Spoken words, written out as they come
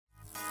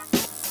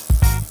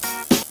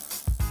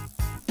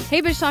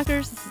Hey, Bitch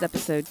Talkers. This is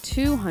episode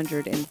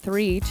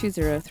 203 of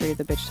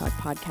the Bitch Talk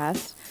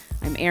podcast.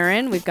 I'm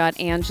Erin. We've got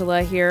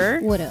Angela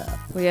here. What up?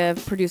 We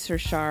have producer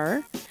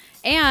Shar.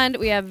 And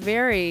we have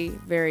very,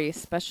 very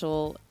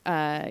special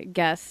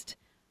guest,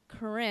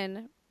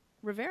 Coryn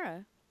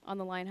Rivera, on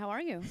the line. How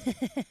are you?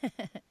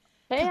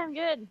 Hey, I'm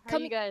good. How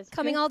are you guys?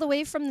 Coming all the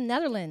way from the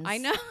Netherlands. I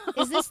know.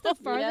 Is this the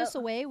farthest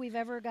away we've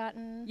ever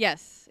gotten?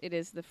 Yes, it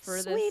is the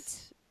furthest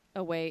Sweet.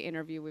 away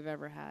interview we've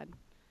ever had.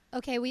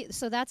 Okay,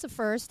 so that's a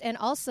first, and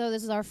also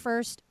this is our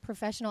first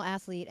professional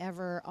athlete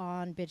ever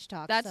on Bitch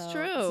Talk. That's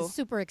true. This is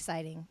super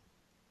exciting.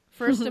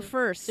 First to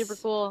first. Super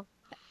cool.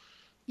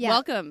 Yeah.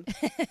 Welcome.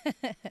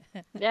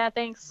 Yeah,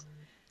 thanks.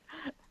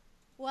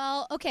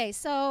 Well, okay,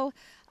 so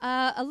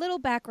a little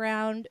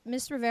background.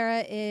 Miss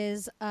Rivera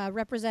is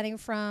representing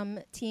from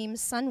Team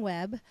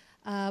Sunweb,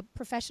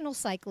 professional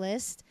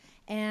cyclist,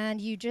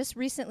 and you just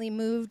recently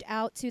moved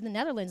out to the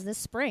Netherlands this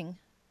spring.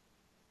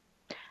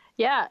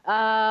 Yeah,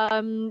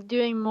 I'm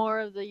doing more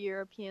of the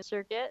European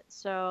circuit,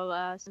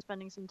 so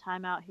spending some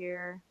time out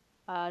here.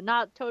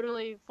 Not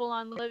totally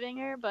full-on living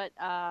here, but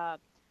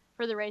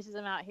for the races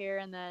I'm out here,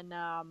 and then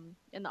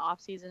in the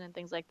off-season and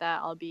things like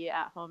that, I'll be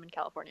at home in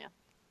California.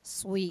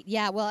 Sweet.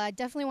 Yeah, well, I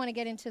definitely want to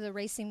get into the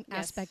racing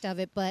aspect of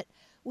it, but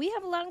we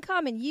have a lot in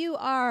common. You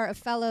are a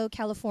fellow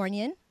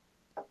Californian.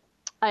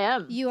 I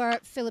am. You are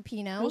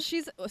Filipino.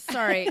 Well,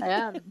 sorry. I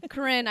am.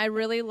 Corinne, I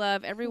really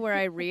love, everywhere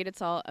I read,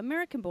 it's all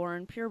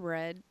American-born,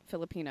 purebred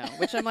Filipino,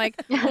 which I'm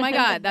like, oh my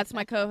God, that's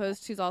my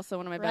co-host who's also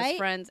one of my best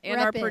friends, and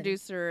our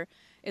producer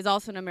is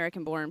also an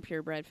American-born,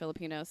 purebred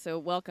Filipino, so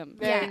welcome.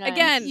 Very nice.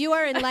 Again, you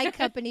are in light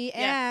company,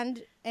 Yeah.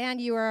 and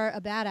you are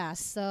a badass,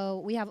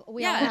 so we all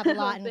have a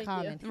lot in Thank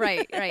common. you.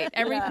 Right.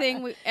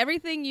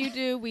 Everything you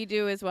do, we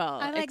do as well.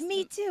 I'm like,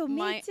 me too.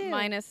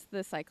 Minus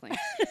the cycling.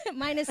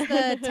 Minus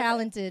the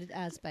talented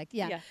aspect,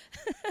 yeah.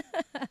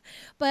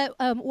 But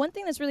one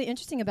thing that's really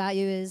interesting about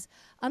you is,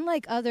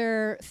 unlike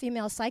other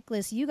female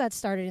cyclists, you got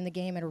started in the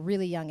game at a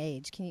really young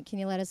age. Can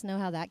you let us know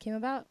how that came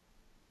about?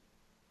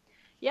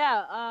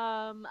 Yeah,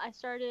 I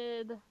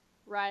started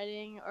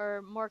riding,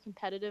 or more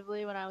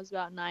competitively, when I was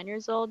about 9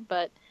 years old,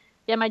 but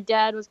yeah, my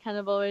dad was kind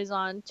of always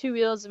on two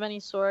wheels of any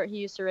sort. He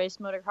used to race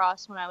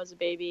motocross when I was a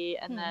baby,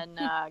 and then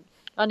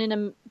got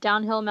into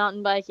downhill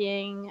mountain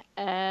biking,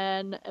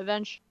 and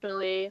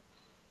eventually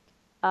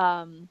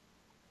I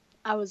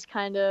was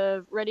kind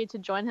of ready to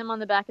join him on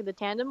the back of the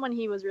tandem when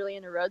he was really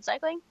into road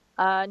cycling,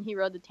 and he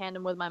rode the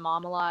tandem with my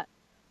mom a lot,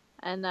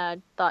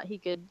 and thought he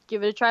could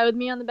give it a try with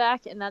me on the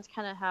back, and that's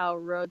kind of how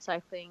road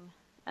cycling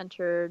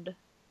entered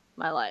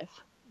my life.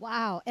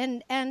 Wow.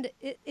 And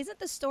isn't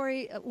the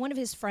story, one of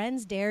his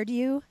friends dared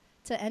you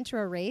to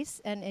enter a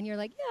race, and you're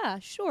like, yeah,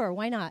 sure,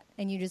 why not?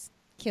 And you just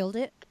killed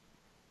it?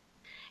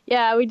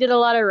 Yeah, we did a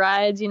lot of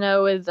rides,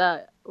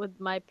 with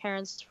my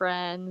parents'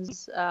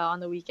 friends on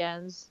the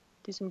weekends,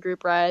 do some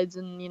group rides,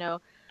 and,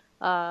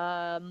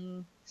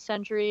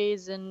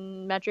 centuries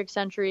and metric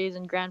centuries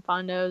and Grand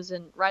Fondos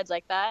and rides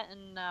like that.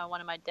 And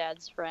one of my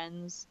dad's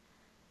friends,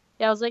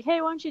 I was like,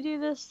 hey, why don't you do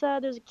this?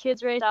 There's a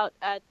kids race out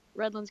at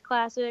Redlands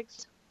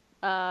Classics.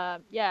 I'll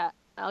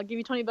give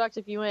you $20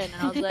 if you win.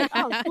 And I was like,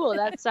 oh, cool.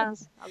 That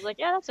sounds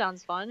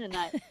fun. And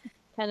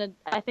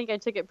I think I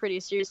took it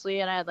pretty seriously,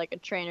 and I had like a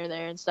trainer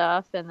there and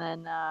stuff. And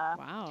then,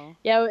 wow.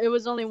 Yeah, it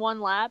was only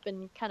one lap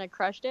and kind of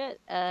crushed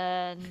it.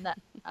 And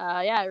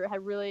I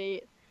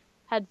really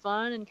had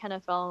fun and kind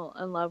of fell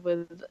in love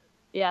with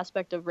the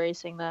aspect of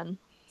racing then.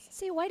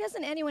 See, why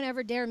doesn't anyone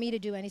ever dare me to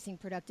do anything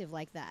productive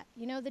like that?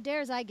 The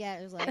dares I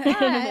get is like,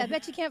 I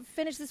bet you can't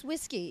finish this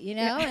whiskey,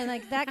 and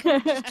like that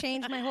could just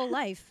change my whole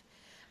life.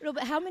 No,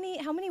 but how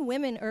many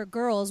women or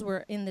girls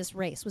were in this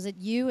race? Was it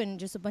you and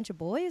just a bunch of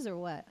boys, or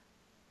what?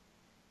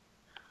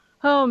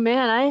 Oh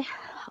man, I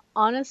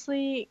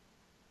honestly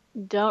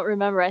don't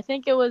remember. I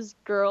think it was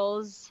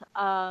girls,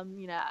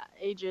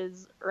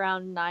 ages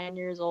around 9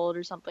 years old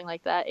or something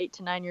like that, 8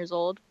 to 9 years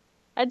old.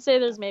 I'd say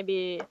there's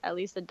maybe at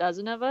least a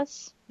dozen of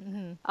us.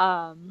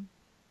 Mm-hmm.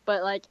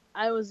 But like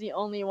I was the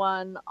only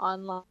one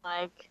on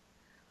like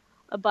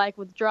a bike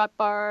with drop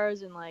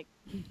bars and like,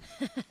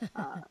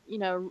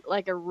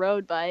 like a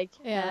road bike.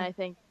 Yeah. And I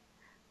think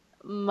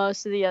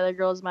most of the other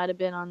girls might have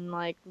been on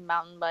like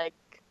mountain bike,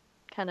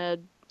 kind of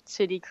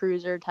city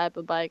cruiser type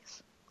of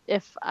bikes,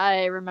 if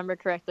I remember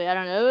correctly. I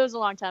don't know. It was a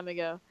long time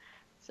ago.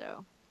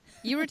 So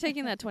You were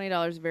taking that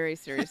 $20 very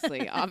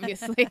seriously,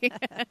 obviously.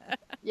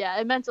 Yeah,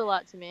 it meant a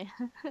lot to me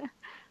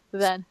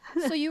then.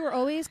 So you were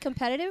always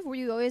competitive? Were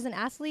you always an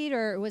athlete,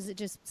 or was it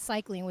just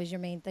cycling was your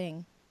main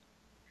thing?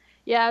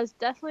 Yeah, I was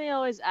definitely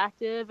always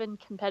active and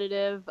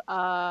competitive.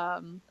 I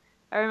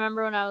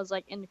remember when I was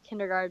like in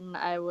kindergarten,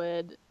 I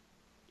would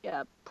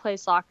play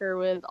soccer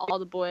with all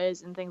the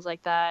boys and things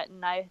like that.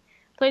 And I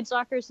played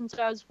soccer since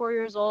I was 4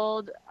 years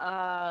old.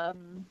 I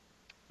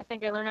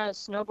think I learned how to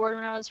snowboard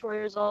when I was 4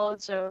 years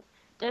old. So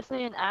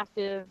definitely an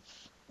active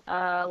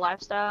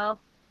lifestyle.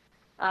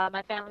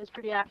 My family's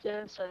pretty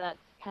active, so that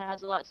kind of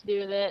has a lot to do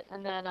with it.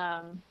 And then,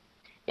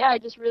 I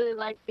just really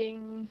like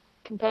being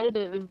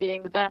competitive and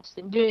being the best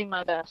and doing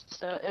my best.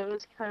 So it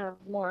was kind of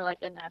more like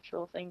a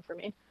natural thing for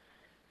me.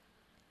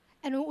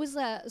 And it was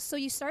so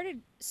you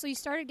started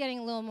getting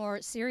a little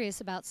more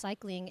serious about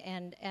cycling,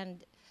 and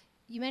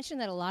you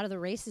mentioned that a lot of the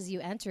races you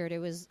entered, it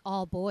was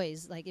all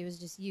boys, like it was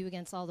just you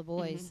against all the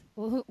boys.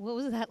 What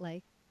was that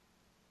like?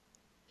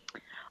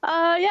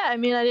 Yeah, I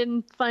mean, I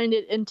didn't find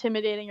it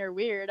intimidating or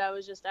weird. I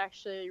was just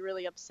actually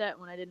really upset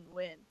when I didn't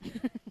win.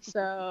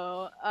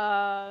 So,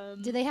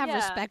 do they have yeah.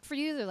 respect for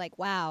you? They're like,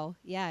 "Wow,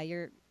 yeah,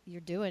 you're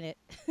doing it.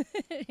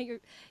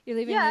 you're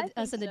leaving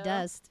us in the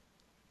dust."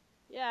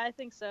 Yeah, I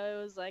think so.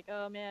 It was like,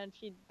 oh man,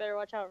 she better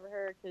watch out for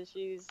her because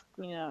she's,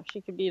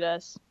 she could beat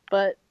us.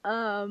 But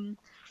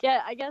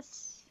yeah, I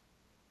guess,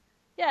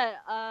 yeah,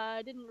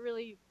 I didn't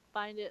really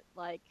find it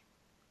like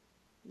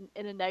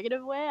in a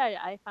negative way.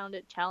 I found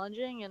it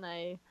challenging, and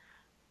I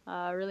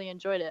really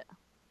enjoyed it.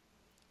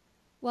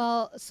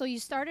 Well, so you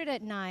started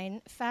at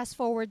 9. Fast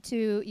forward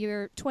to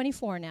you're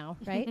 24 now,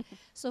 right?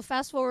 So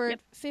fast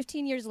forward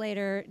 15 years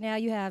later, now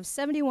you have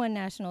 71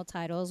 national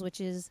titles, which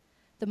is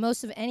the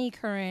most of any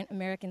current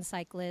American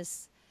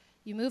cyclist.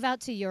 You move out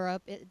to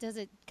Europe. Does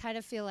it kind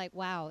of feel like,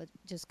 wow,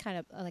 just kind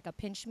of like a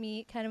pinch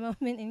me kind of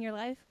moment in your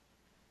life?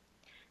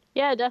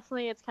 Yeah,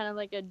 definitely. It's kind of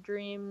like a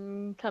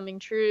dream coming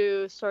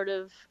true sort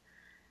of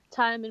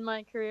time in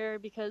my career,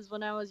 because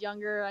when I was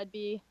younger, I'd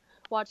be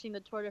watching the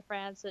Tour de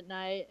France at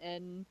night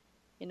and,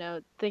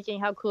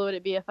 thinking how cool would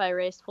it be if I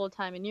raced full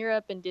time in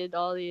Europe and did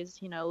all these,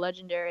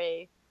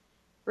 legendary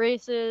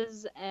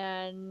races.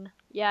 And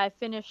yeah, I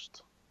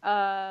finished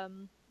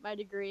my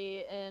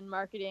degree in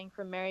marketing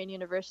from Marian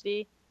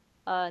University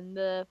in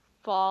the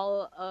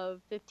fall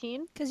of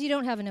 15. Because you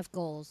don't have enough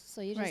goals,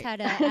 so you just had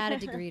to add a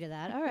degree to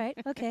that. All right,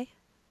 okay.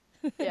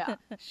 Yeah.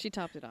 She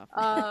topped it off.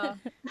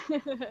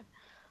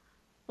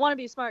 Want to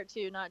be smart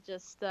too, not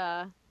just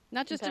a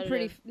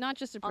pretty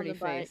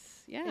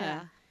face.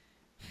 Yeah.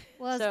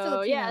 Well,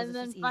 so yeah, and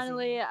then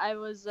finally I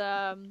was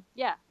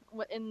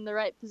in the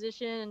right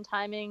position and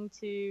timing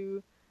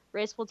to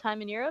race full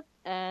time in Europe,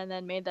 and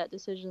then made that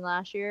decision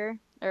last year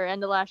or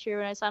end of last year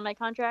when I signed my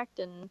contract.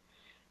 And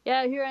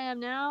yeah, here I am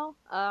now.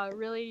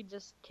 Really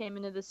just came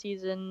into the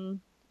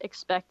season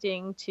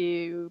expecting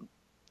to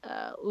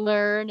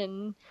learn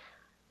and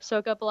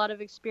soak up a lot of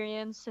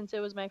experience, since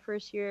it was my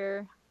first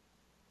year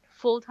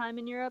full time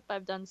in Europe.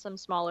 I've done some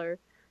smaller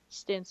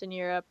stints in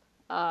Europe,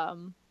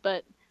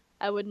 but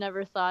I would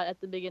never thought at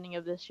the beginning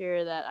of this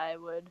year that I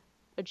would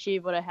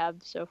achieve what I have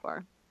so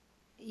far.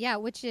 Yeah,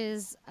 which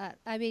is,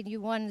 I mean, you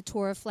won the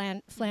Tour of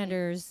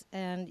Flanders,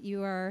 and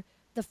you are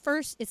the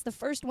first. It's the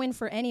first win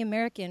for any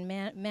American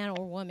man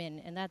or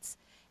woman, and that's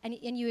and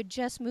you had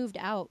just moved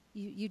out.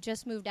 You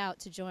just moved out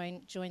to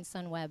join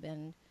Sunweb,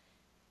 and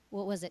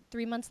what was it?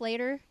 3 months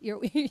later, you're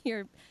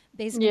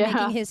basically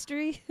making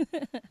history.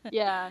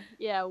 yeah,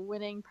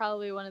 winning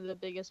probably one of the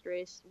biggest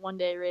one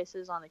day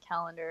races on the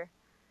calendar.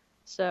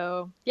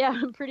 So yeah,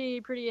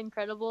 pretty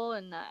incredible,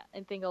 and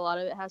I think a lot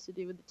of it has to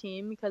do with the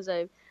team, because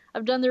I've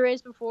done the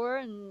race before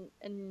and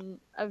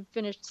I've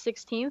finished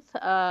 16th.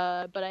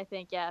 But I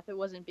think if it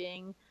wasn't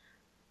being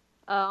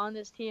on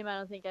this team, I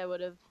don't think I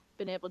would have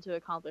been able to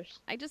accomplish.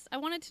 I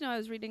wanted to know. I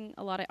was reading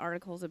a lot of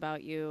articles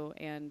about you,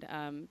 and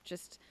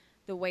just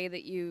the way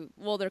that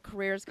their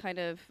careers kind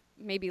of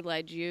maybe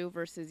led you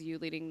versus you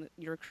leading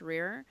your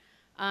career.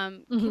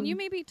 Can you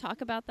maybe talk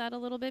about that a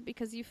little bit,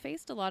 because you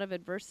faced a lot of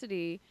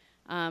adversity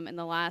in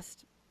the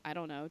last, I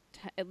don't know,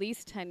 at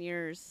least 10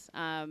 years.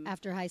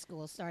 After high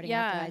school, starting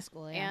after high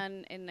school, yeah.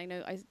 And I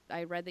know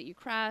I read that you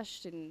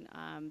crashed, and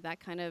that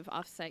kind of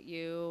offset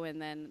you,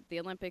 and then the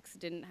Olympics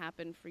didn't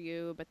happen for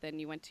you, but then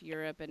you went to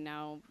Europe, and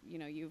now,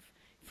 you've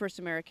first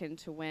American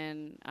to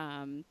win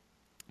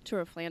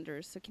Tour of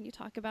Flanders. So can you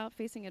talk about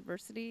facing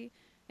adversity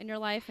in your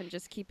life and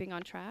just keeping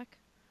on track?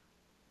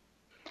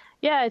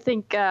 Yeah, I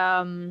think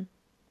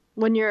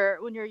when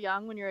you're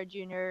young, when you're a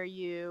junior,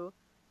 you're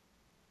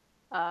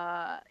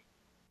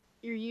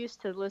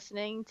used to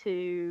listening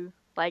to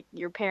like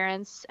your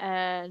parents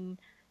and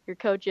your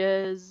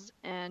coaches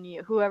and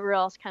whoever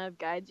else kind of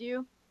guides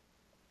you.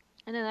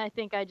 And then I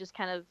think I just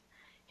kind of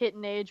hit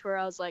an age where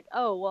I was like,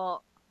 oh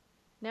well,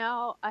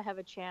 now I have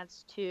a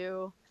chance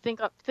to think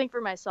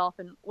for myself,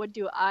 and what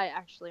do I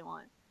actually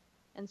want.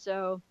 And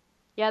so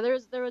yeah, there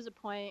was a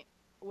point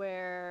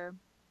where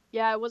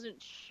I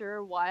wasn't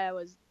sure why I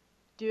was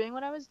doing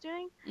what I was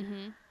doing.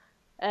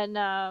 And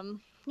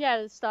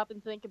to stop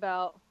and think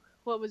about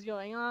what was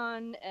going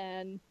on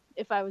and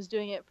if I was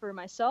doing it for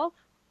myself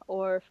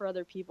or for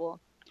other people.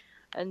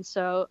 And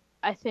so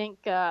I think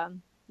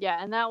and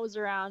that was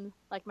around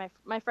like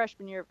my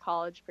freshman year of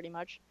college, pretty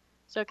much.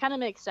 So it kind of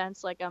makes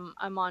sense, like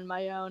I'm on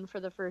my own for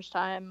the first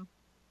time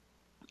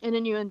in a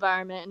new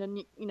environment,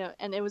 and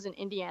and it was in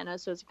Indiana,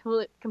 so it's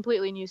a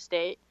completely new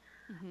state.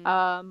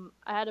 I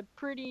had a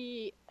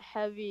pretty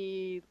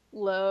heavy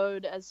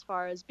load as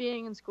far as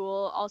being in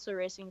school, also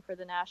racing for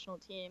the national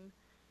team,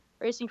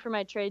 racing for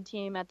my trade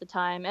team at the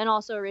time, and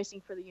also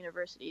racing for the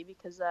university,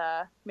 because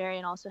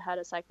Marian also had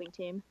a cycling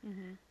team.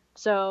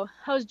 So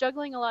I was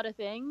juggling a lot of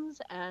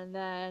things, and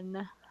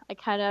then I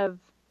kind of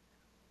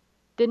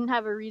didn't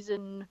have a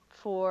reason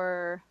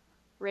for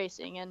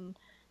racing,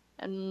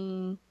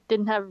 and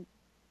didn't have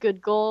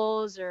good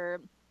goals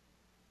or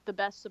the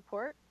best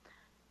support.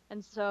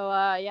 And so,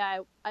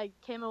 I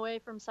came away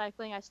from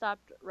cycling. I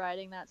stopped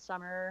riding that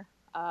summer.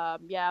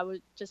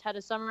 Just had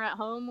a summer at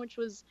home, which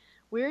was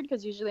weird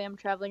because usually I'm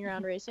traveling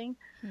around racing.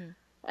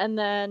 And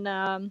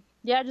then,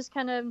 just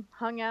kind of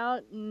hung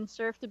out and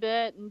surfed a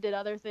bit and did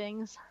other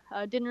things.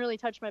 Didn't really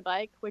touch my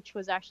bike, which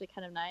was actually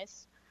kind of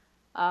nice.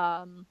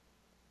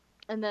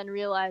 And then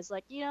realized,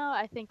 like,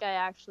 I think I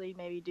actually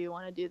maybe do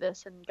want to do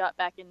this, and got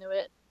back into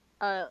it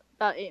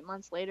about 8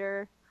 months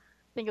later.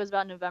 I think it was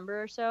about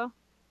November or so.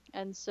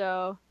 And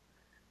so,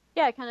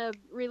 I kind of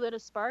relit a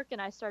spark,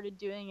 and I started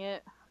doing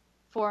it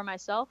for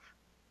myself,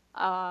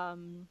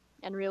 and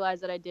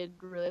realized that I did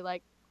really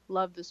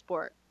love the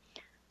sport.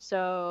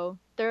 So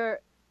there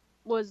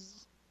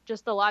was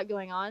just a lot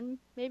going on,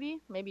 maybe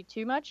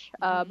too much.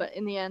 But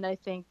in the end, I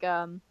think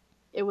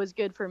it was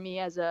good for me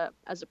as a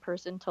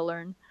person to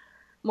learn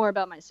more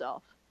about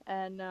myself,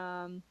 and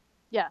that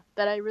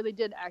I really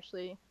did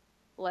actually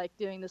like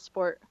doing the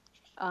sport.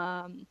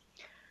 And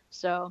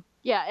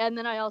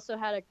then I also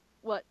had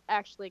what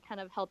actually kind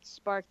of helped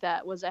spark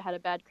that was I had a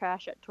bad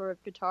crash at Tour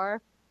of Qatar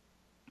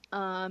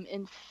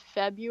in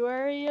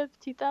February of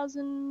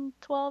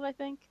 2012, I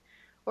think,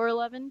 or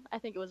 11. I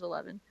think it was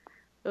 11.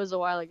 It was a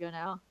while ago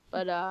now.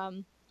 But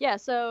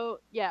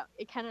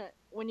it kind of,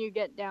 when you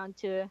get down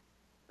to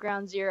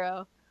ground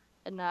zero,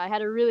 and I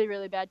had a really,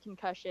 really bad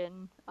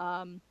concussion,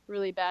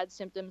 really bad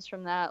symptoms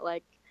from that,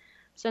 like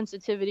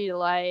sensitivity to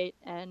light,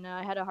 and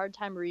I had a hard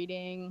time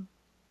reading.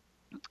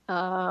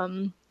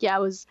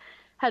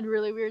 Had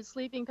really weird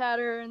sleeping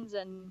patterns,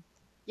 and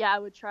I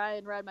would try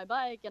and ride my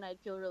bike and I'd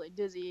feel really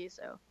dizzy.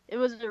 So it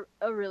was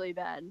a really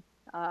bad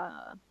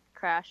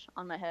crash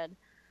on my head.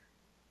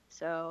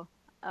 So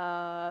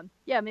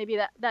maybe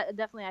that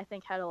definitely I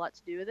think had a lot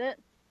to do with it.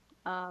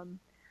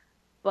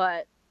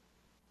 But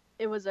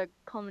it was a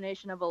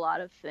culmination of a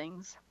lot of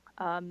things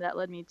that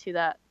led me to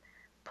that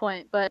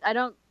point. But I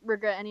don't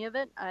regret any of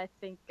it. I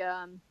think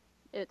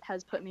it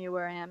has put me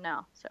where I am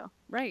now. So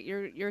right,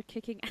 you're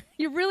kicking,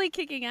 you're really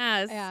kicking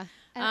ass. Yeah.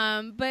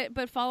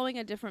 But following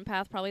a different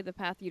path, probably the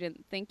path you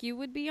didn't think you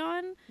would be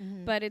on.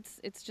 But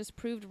it's just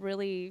proved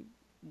really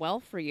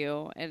well for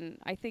you, and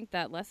I think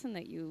that lesson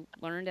that you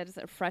learned as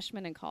a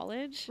freshman in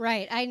college.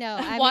 Right, I know.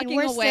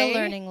 We're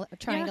still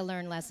trying to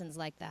learn lessons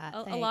like that.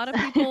 A lot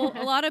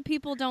of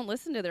people don't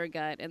listen to their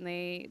gut, and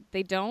they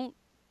don't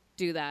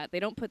do that. They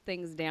don't put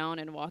things down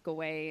and walk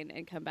away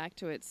and come back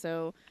to it.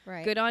 So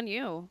good on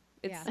you.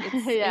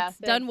 It's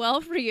done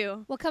well for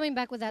you. Well, coming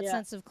back with that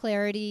sense of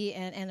clarity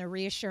and a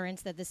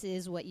reassurance that this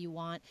is what you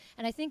want.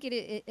 And I think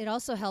it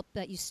also helped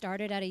that you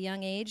started at a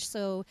young age,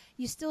 so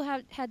you still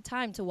had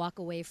time to walk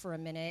away for a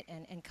minute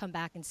and come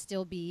back and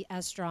still be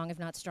as strong, if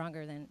not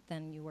stronger,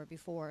 than you were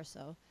before.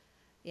 So,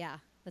 yeah,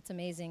 that's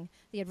amazing.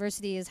 The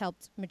adversity has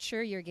helped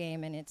mature your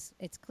game, and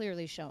it's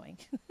clearly showing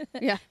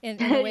in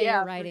the way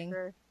you're riding. For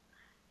sure.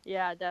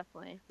 Yeah,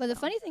 definitely. But the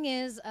funny thing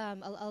is,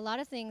 a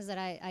lot of things that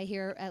I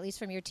hear, at least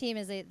from your team,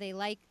 is they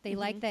like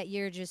that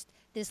you're just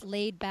this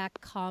laid back,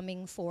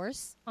 calming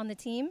force on the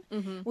team,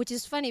 which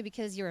is funny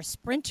because you're a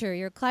sprinter,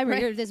 you're a climber,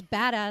 you're this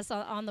badass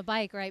on the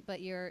bike, right?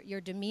 But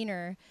your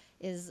demeanor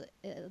is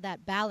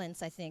that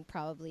balance. I think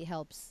probably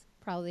helps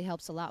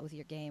a lot with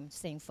your game,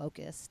 staying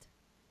focused.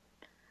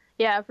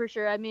 Yeah, for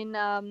sure. I mean,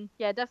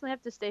 definitely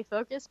have to stay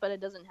focused, but it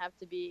doesn't have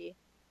to be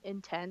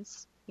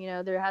intense.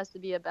 There has to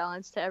be a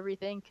balance to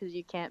everything because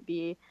you can't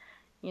be,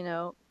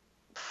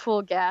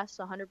 full gas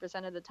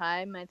 100% of the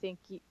time. I think,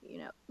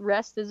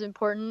 rest is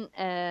important,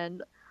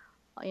 and,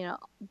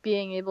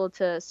 being able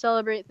to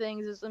celebrate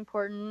things is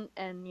important,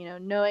 and,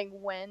 knowing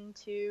when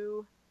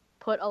to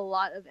put a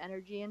lot of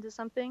energy into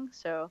something.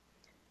 So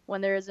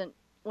when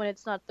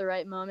it's not the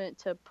right moment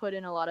to put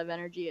in a lot of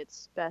energy,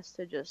 it's best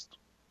to just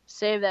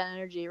save that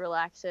energy,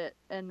 relax it,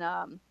 and,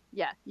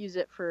 use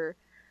it for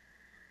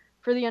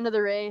the end of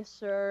the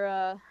race or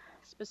a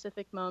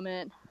specific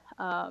moment.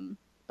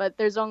 But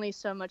there's only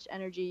so much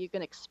energy you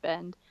can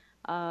expend,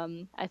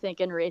 I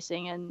think, in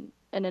racing and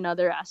in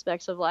other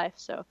aspects of life.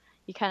 So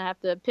you kind of have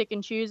to pick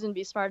and choose and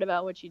be smart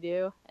about what you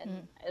do.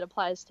 And it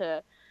applies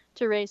to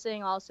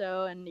racing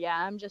also. And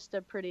I'm just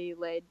a pretty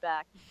laid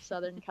back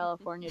Southern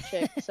California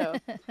chick. So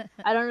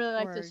I don't really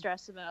like to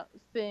stress about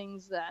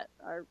things that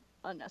are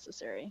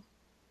unnecessary.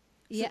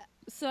 Yeah.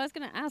 So I was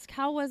going to ask,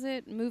 how was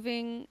it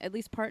moving at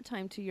least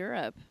part-time to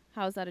Europe?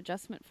 How was that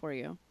adjustment for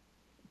you?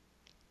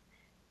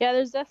 Yeah,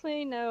 there's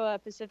definitely no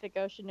Pacific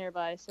Ocean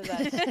nearby, so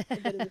that's a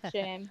bit of a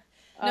shame.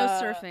 No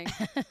surfing.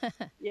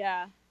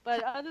 Yeah,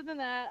 but other than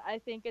that, I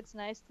think it's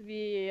nice to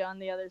be on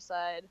the other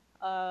side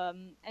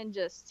and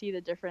just see the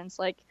difference.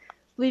 Like,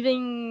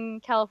 leaving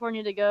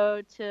California to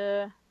go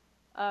to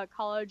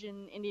college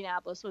in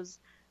Indianapolis was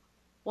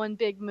one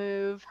big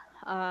move,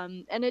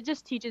 and it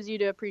just teaches you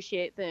to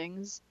appreciate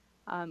things.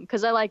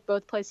 Because I like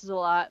both places a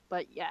lot,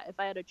 but if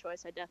I had a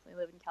choice, I'd definitely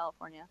live in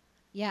California.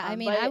 Yeah, I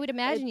mean, I would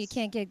imagine you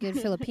can't get good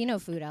Filipino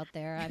food out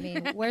there. I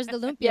mean, where's the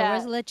lumpia?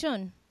 Where's the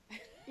lechon?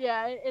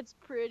 Yeah, it's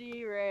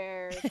pretty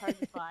rare. It's hard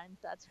to find,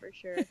 that's for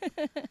sure.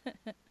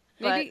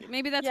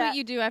 Maybe that's what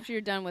you do after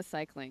you're done with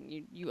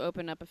cycling. You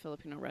open up a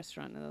Filipino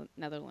restaurant in the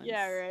Netherlands.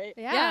 Yeah, right.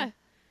 Yeah.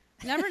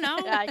 Never know.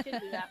 Yeah, I could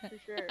do that for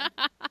sure.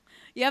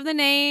 You have the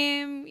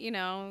name, you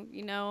know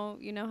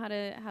how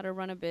to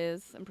run a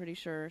biz, I'm pretty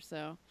sure,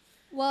 so.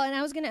 Well, and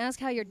I was going to ask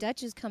how your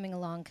Dutch is coming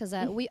along, because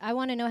I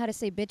want to know how to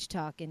say bitch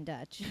talk in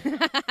Dutch.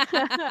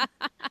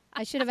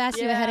 I should have asked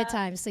you ahead of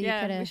time, so you could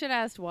have. Yeah, we should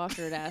have asked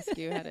Walker to ask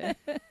you how to.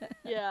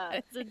 Yeah,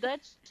 the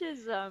Dutch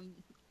is a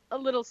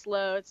little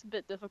slow. It's a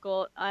bit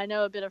difficult. I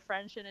know a bit of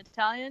French and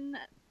Italian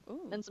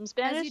and some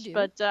Spanish,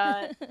 but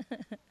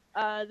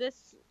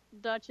this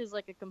Dutch is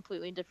like a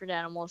completely different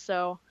animal.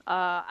 So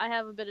I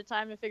have a bit of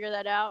time to figure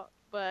that out,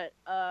 but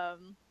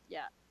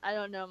yeah, I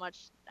don't know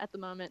much at the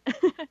moment.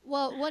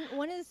 Well,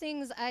 one of the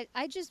things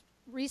I just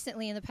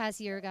recently in the past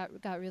year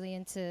got really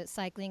into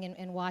cycling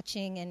and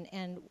watching,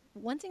 and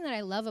one thing that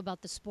I love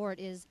about the sport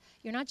is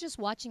you're not just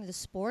watching the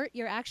sport,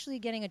 you're actually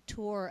getting a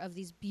tour of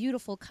these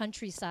beautiful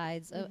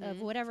countrysides of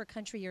whatever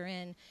country you're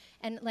in.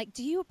 And like,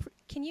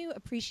 can you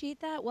appreciate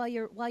that while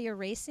you're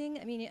racing?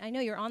 I mean, I know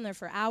you're on there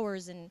for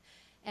hours and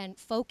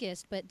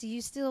focused, but do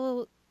you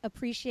still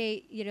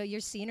appreciate your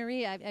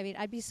scenery? I mean,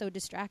 I'd be so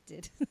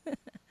distracted.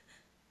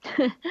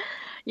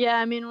 Yeah,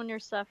 I mean, when you're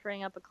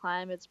suffering up a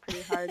climb, it's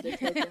pretty hard to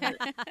take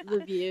in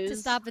the views. To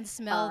stop and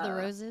smell the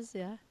roses,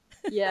 yeah.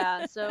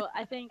 Yeah, so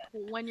I think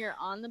when you're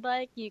on the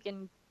bike, you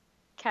can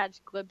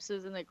catch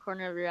glimpses in the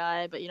corner of your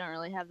eye, but you don't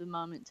really have the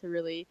moment to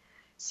really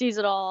seize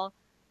it all.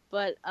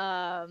 But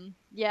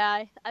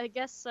yeah, I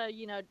guess,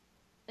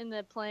 in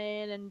the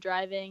plane and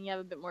driving, you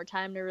have a bit more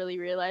time to really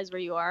realize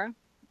where you are.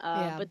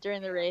 But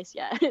during the race,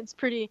 yeah, it's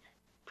pretty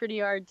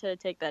hard to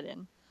take that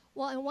in.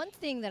 Well, and one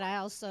thing that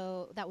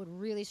that would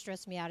really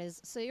stress me out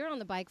is, so you're on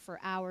the bike for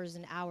hours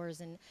and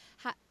hours, and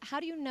how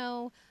do you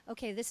know,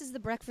 okay, this is the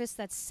breakfast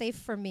that's safe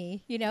for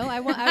me, I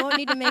won't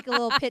need to make a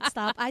little pit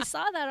stop. I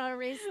saw that on a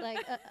race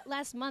like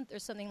last month or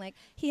something, like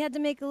he had to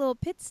make a little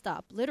pit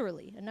stop,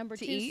 literally, a number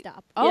 2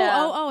 stop.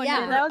 Oh,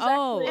 yeah. That was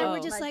actually and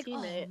we're just my like,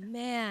 teammate. Oh,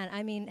 man,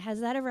 I mean,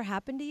 has that ever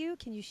happened to you?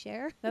 Can you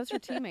share? That was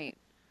your teammate.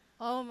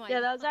 Oh my! Yeah,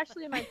 that was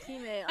actually my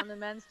teammate on the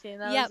men's team.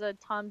 That was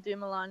Tom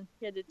Dumoulin.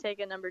 He had to take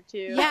a number 2.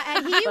 Yeah,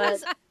 and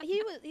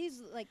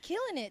he's like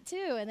killing it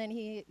too. And then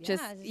you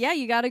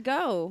gotta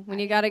go. When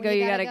you gotta go,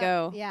 you gotta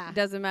go. Yeah, it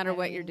doesn't matter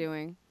what you're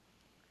doing.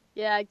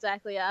 Yeah,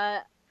 exactly.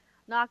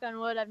 Knock on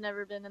wood, I've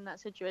never been in that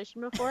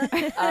situation before.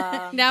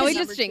 Now we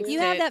just jinxed it. You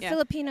have that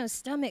Filipino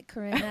stomach,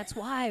 Coryn. That's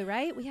why,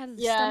 right? We have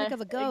the stomach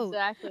of a goat.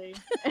 Exactly.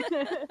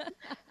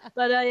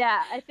 But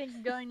yeah, I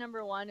think going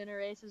number 1 in a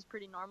race is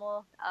pretty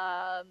normal.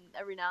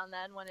 Every now and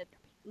then when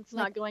it's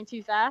not going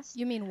too fast.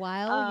 You mean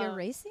while you're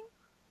racing?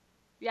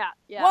 Yeah.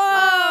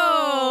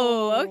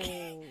 Whoa!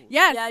 Okay.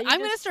 Yes, I'm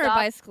gonna start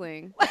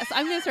bicycling. Yes,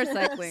 I'm gonna start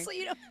cycling.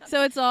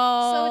 So it's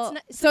all.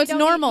 So it's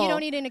normal. You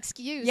don't need an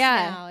excuse.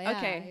 Yeah. Now. Yeah.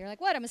 Okay. You're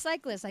like, what? I'm a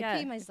cyclist. I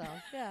pee myself.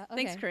 Yeah.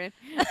 Okay. Thanks, Coryn.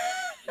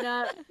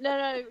 No,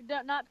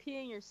 not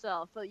peeing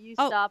yourself, but you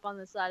stop on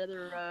the side of the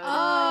road.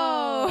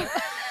 Oh.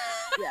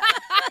 Yeah.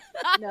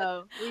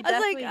 No, we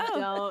definitely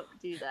don't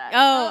do that.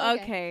 Oh,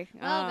 okay.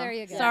 Well, there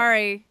you go.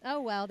 Sorry.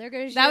 Oh, well, there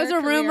goes that was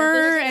a career.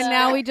 rumor, and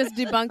now we just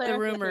debunked the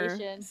rumor.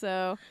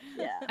 So.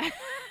 Yeah.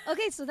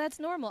 Okay, so that's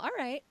normal. All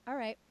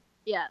right.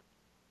 Yeah.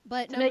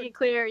 But to make it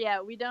clear,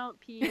 we don't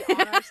pee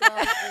on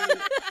ourselves.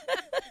 We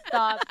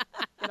stop,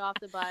 get off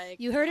the bike.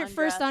 You heard it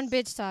first on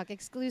Bitch Talk,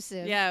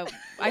 exclusive. Yeah,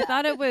 I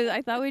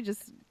thought we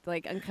just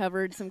like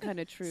uncovered some kind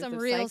of truth. Some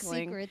of real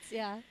cycling. secrets,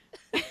 yeah.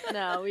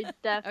 No, we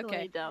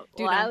definitely don't.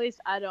 Well, at least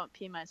I don't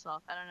pee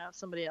myself. I don't know if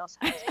somebody else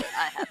has, but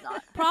I have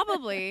not.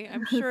 Probably,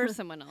 I'm sure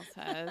someone else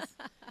has.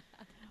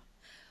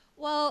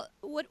 Well,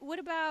 what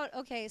about?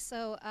 Okay,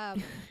 so.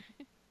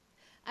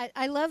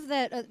 I love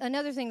that.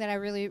 Another thing that I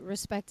really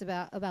respect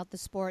about the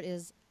sport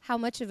is how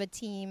much of a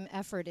team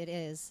effort it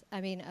is.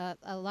 I mean,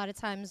 a lot of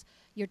times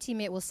your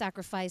teammate will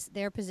sacrifice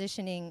their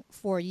positioning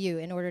for you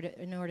in order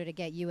to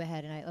get you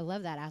ahead, and I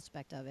love that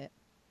aspect of it.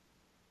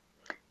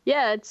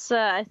 Yeah, it's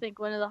I think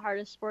one of the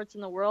hardest sports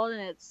in the world,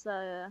 and it's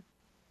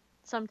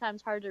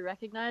sometimes hard to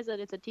recognize that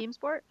it's a team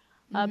sport.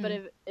 But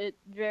it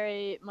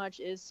very much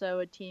is so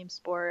a team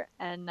sport,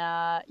 and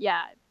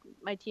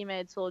my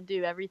teammates will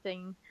do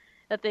everything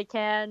that they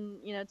can,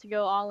 to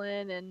go all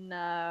in,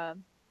 and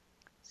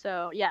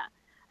so yeah,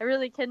 I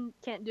really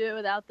can't do it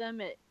without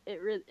them.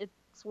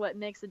 It's what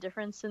makes a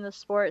difference in the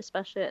sport,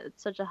 especially at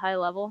such a high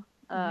level,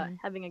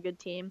 having a good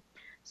team.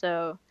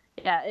 So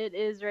yeah, it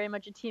is very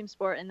much a team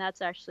sport, and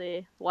that's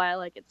actually why I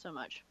like it so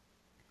much.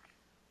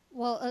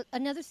 Well,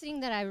 another thing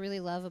that I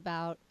really love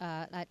about,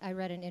 I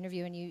read an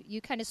interview, and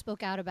you kind of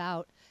spoke out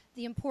about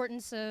the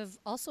importance of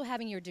also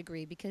having your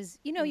degree, because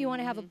you want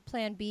to have a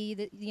plan B,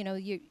 that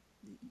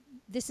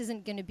this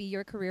isn't going to be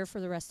your career for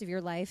the rest of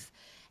your life.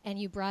 And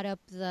you brought up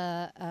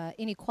the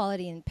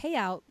inequality in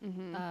payout,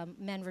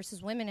 men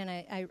versus women.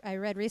 And I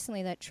read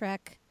recently that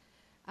Trek,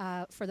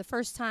 for the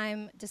first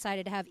time,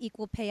 decided to have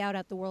equal payout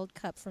at the World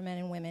Cup for men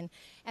and women.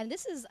 And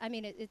this is, I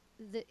mean,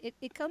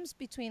 it comes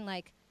between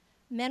like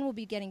men will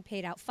be getting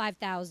paid out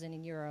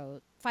 5,000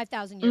 euros,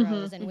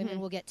 and women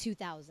will get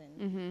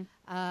 2,000.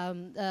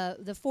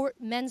 The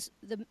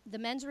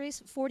men's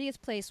race,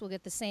 40th place will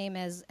get the same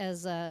as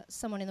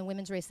someone in the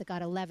women's race that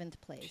got 11th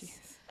place.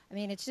 Jeez. I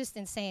mean, it's just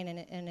insane,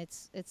 and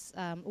it's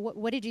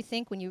what did you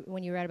think when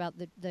you read about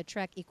the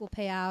Trek equal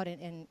payout,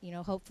 and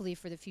hopefully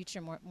for the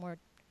future more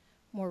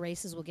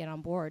races will get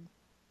on board?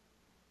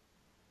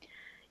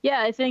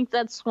 Yeah, I think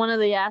that's one of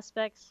the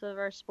aspects of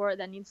our sport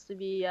that needs to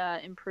be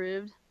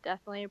improved.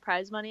 Definitely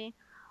prize money.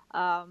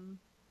 I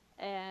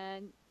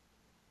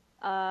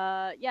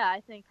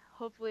think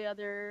hopefully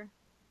other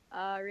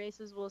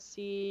races will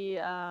see,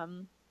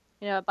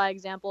 by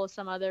example,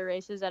 some other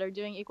races that are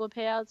doing equal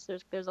payouts.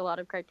 There's a lot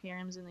of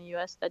criteriums in the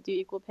U.S. that do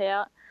equal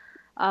payout.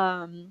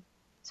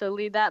 So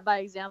lead that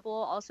by example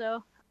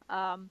also.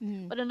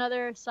 But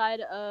another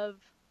side of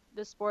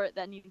the sport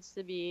that needs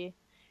to be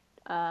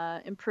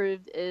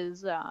improved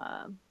is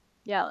media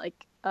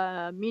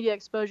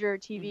exposure,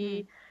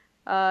 TV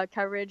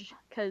coverage,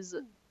 because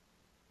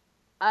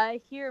I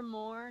hear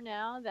more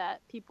now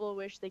that people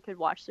wish they could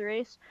watch the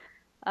race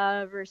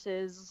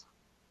versus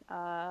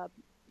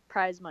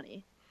prize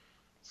money.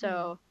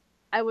 So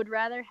I would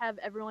rather have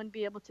everyone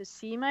be able to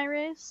see my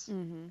race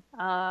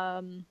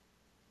than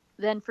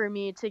for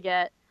me to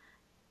get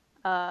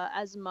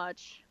as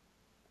much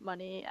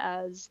money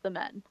as the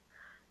men.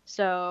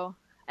 So,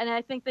 and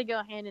I think they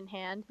go hand in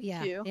hand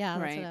too. Yeah,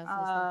 that's right. what I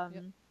was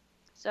gonna say.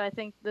 So I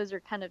think those are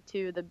kind of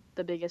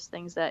the biggest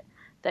things that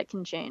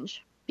can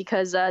change,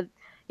 because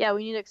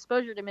we need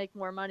exposure to make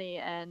more money,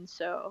 and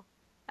so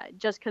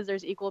just because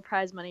there's equal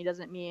prize money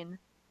doesn't mean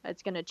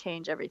it's going to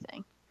change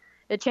everything.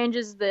 It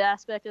changes the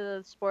aspect of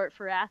the sport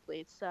for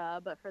athletes,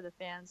 but for the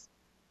fans,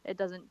 it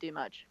doesn't do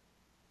much.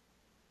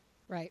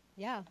 Right.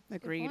 Yeah.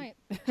 Agreed.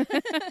 Good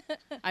point.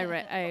 I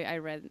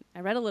read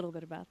a little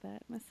bit about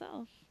that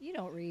myself. You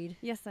don't read.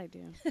 Yes, I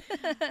do.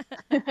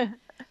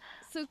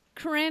 So,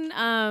 Coryn,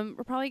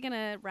 we're probably going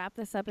to wrap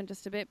this up in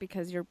just a bit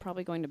because you're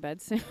probably going to bed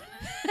soon.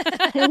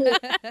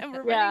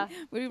 We're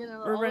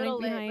running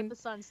behind. Late, but the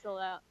sun's still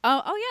out.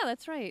 Oh yeah,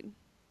 that's right.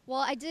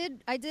 Well, I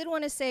did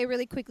want to say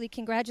really quickly,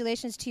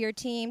 congratulations to your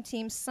team,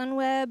 Team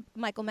Sunweb.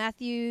 Michael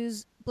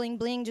Matthews, Bling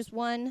Bling just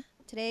won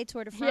today,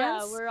 Tour de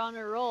France. Yeah, we're on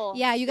a roll.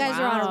 Yeah, you guys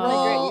are on a Wow.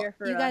 roll. Great year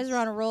for You guys us. are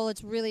on a roll.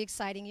 It's really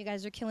exciting. You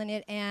guys are killing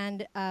it,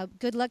 and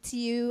good luck to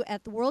you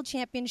at the World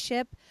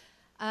Championship.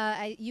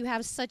 You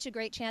have such a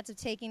great chance of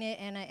taking it,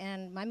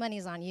 and my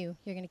money's on you.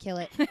 You're gonna kill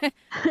it.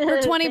 Her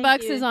 $20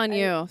 Thank is you. on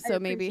you, I so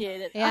maybe appreciate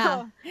it.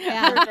 Yeah. Oh,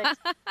 Yeah. perfect.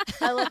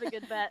 I love a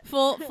good bet.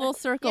 full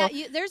circle.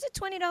 Yeah, there's a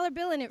 $20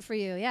 bill in it for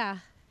you. Yeah.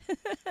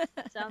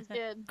 Sounds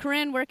good.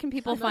 Corinne, where can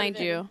people I'm find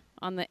motivated. you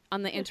on the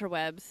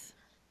interwebs?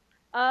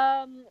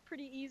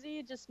 Pretty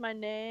easy. Just my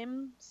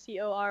name,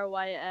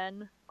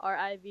 CorynRivera,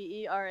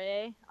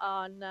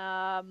 on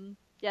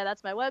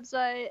that's my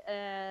website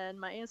and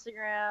my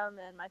Instagram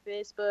and my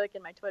Facebook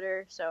and my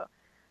Twitter. So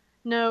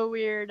no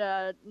weird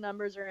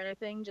numbers or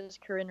anything. Just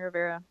Coryn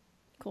Rivera.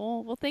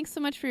 Cool. Well, thanks so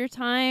much for your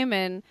time,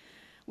 and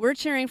we're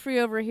cheering for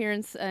you over here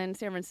in San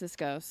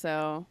Francisco.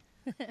 So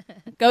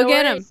go No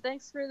get worries. them.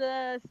 Thanks for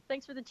the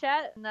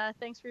chat, and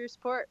thanks for your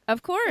support.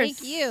 Of course.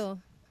 Thank you.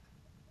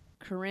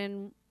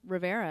 Corinne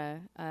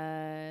Rivera,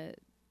 the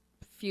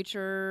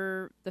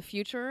future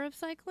of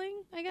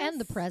cycling, I guess,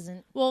 And the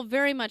present. Well,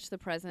 very much the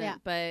present, Yeah.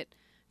 but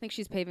I think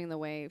she's paving the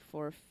way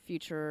for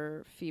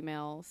future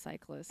female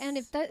cyclists. And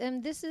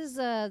this is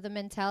the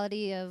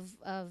mentality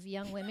of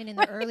young women in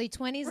the early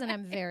 20s, and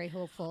I'm very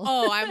hopeful.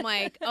 I'm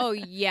like, oh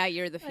yeah,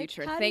 you're the Like,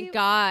 future. how do Thank you-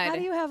 God. How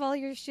do you have all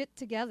your shit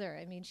together?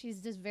 I mean,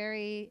 she's just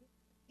very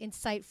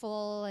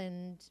insightful,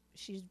 and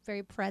she's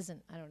very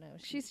present. I don't know.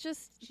 She's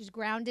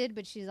grounded,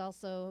 but she's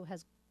also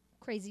has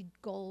crazy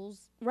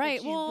goals. Right,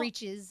 That she well,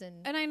 reaches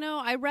and And I know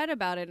I read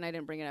about it, and I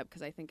didn't bring it up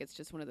because I think it's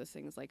just one of those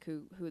things like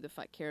who the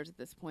fuck cares at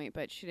this point.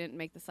 But she didn't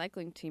make the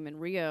cycling team in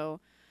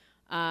Rio,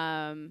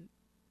 and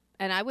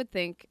I would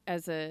think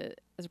as a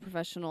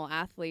professional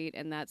athlete,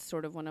 and that's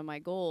sort of one of my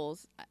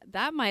goals.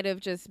 That might have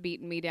just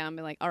beaten me down, and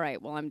been like, all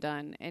right, well I'm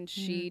done. And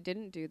she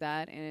didn't do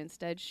that, and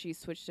instead she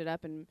switched it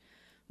up and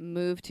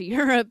moved to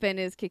Europe and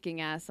is kicking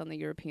ass on the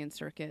European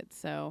circuit.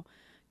 So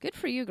good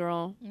for you,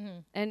 girl.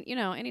 And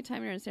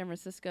anytime you're in San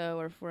Francisco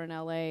or if we're in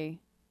LA,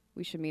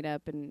 we should meet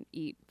up and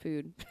eat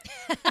food.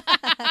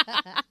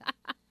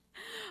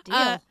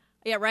 deal.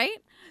 Yeah, right?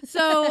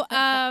 So,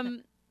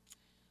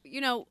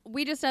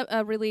 we just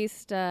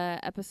released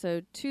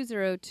episode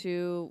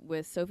 202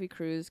 with Sophie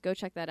Cruz. Go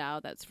check that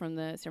out. That's from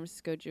the San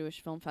Francisco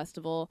Jewish Film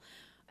Festival.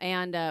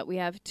 And we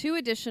have 2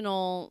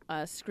 additional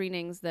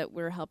screenings that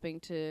we're helping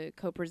to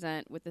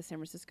co-present with the San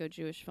Francisco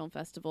Jewish Film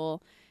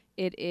Festival.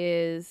 It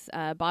is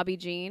Bobby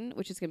Jean,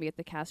 which is going to be at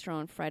the Castro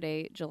on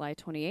Friday, July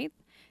 28th.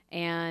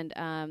 And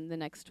the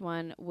next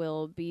one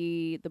will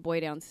be The Boy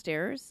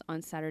Downstairs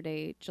on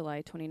Saturday,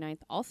 July 29th,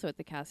 also at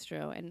the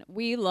Castro. And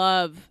we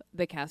love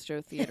the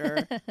Castro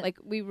Theater. Like,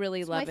 we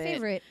really love my it.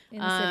 favorite in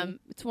the city.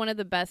 It's one of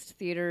the best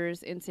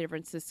theaters in San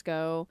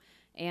Francisco.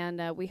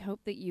 And we hope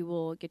that you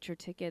will get your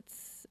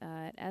tickets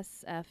at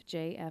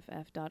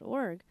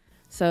sfjff.org.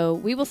 So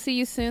we will see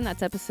you soon.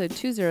 That's episode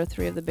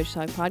 203 of the Bitch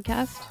Talk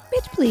Podcast.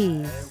 Bitch,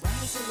 please.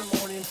 Rise in the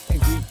morning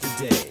and greet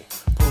the day.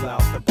 Pull out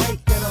the bike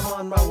and I'm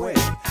on my way.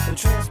 The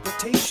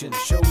transportation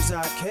shows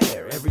I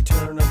care. Every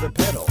turn of the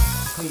pedal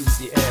cleans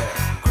the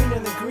air. Green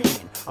and the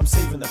green, I'm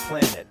saving the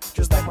planet.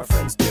 Just like my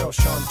friends Daryl,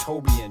 Sean,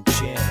 Toby, and